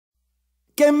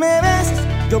que me beses,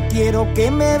 yo quiero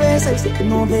que me beses,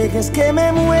 no dejes que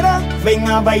me muera. Ven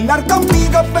a bailar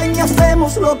conmigo, ven y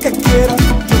hacemos lo que quieras.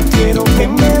 Yo quiero que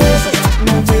me beses,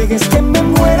 no dejes que me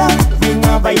muera. Ven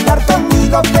a bailar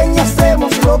conmigo, ven y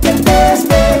hacemos lo que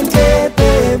desde que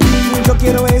te vi. Yo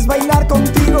quiero es bailar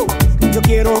contigo, yo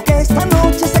quiero que esta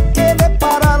noche se quede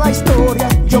para la historia.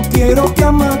 Yo quiero que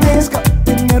amanezca,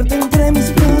 tenerte entre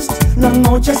mis brazos. La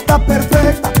noche está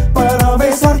perfecta para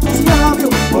besar tus labios.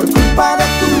 Por culpa de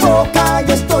tu boca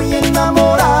yo estoy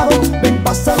enamorado. Ven,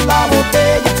 pasa la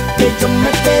botella, que yo me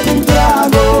pegue un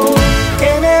trago.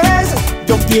 Que me beses,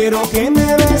 yo quiero que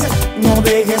me beses, no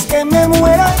dejes que me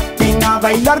muera. Ven a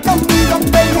bailar conmigo,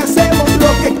 ven y hacemos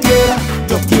lo que quieras.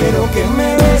 Yo quiero que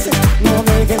me beses, no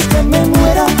dejes que me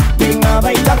muera. Ven a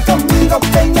bailar conmigo,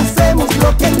 ven y hacemos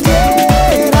lo que quieras.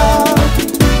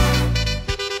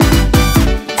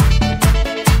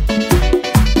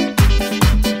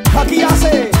 Aquí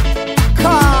hace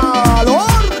calor.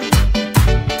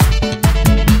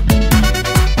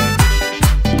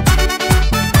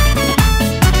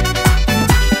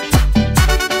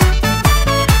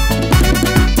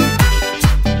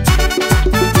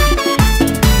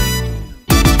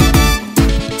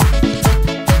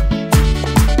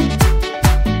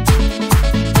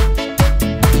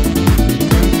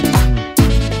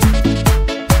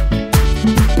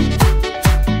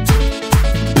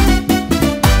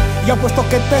 Y apuesto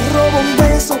que te robo un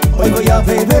beso. Hoy voy a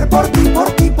beber por ti, por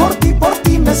ti, por ti, por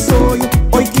ti me soy.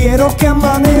 Hoy quiero que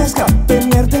amanezca,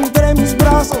 tenerte entre mis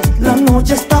brazos. La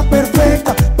noche está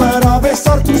perfecta para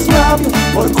besar tus labios.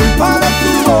 Por culpa de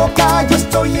tu boca yo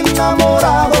estoy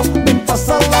enamorado. Ven,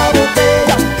 pasa la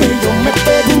botella, que yo me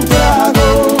pegue un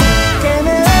trago. Que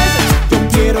me beses, yo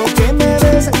quiero que me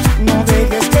beses, no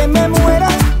dejes que me muera.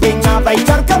 Ven a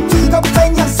bailar conmigo,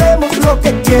 ven y hacemos lo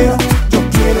que quieras. Yo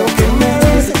quiero que me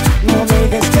beses, no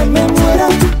dejes que me muera.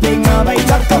 Ven a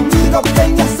bailar conmigo,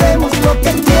 ven y hacemos lo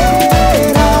que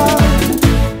quieras.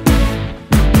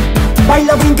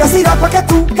 Baila, brinca, y da pa' que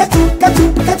tú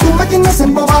me tienes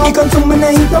embobado. Y con tu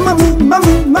meneíto, mami,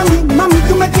 mami, mami, mami,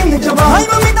 tú me tienes llevado. Ay,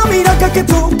 mamita, mira que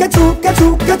tú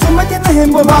me tienes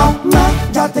embobado.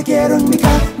 Ya te quiero en mi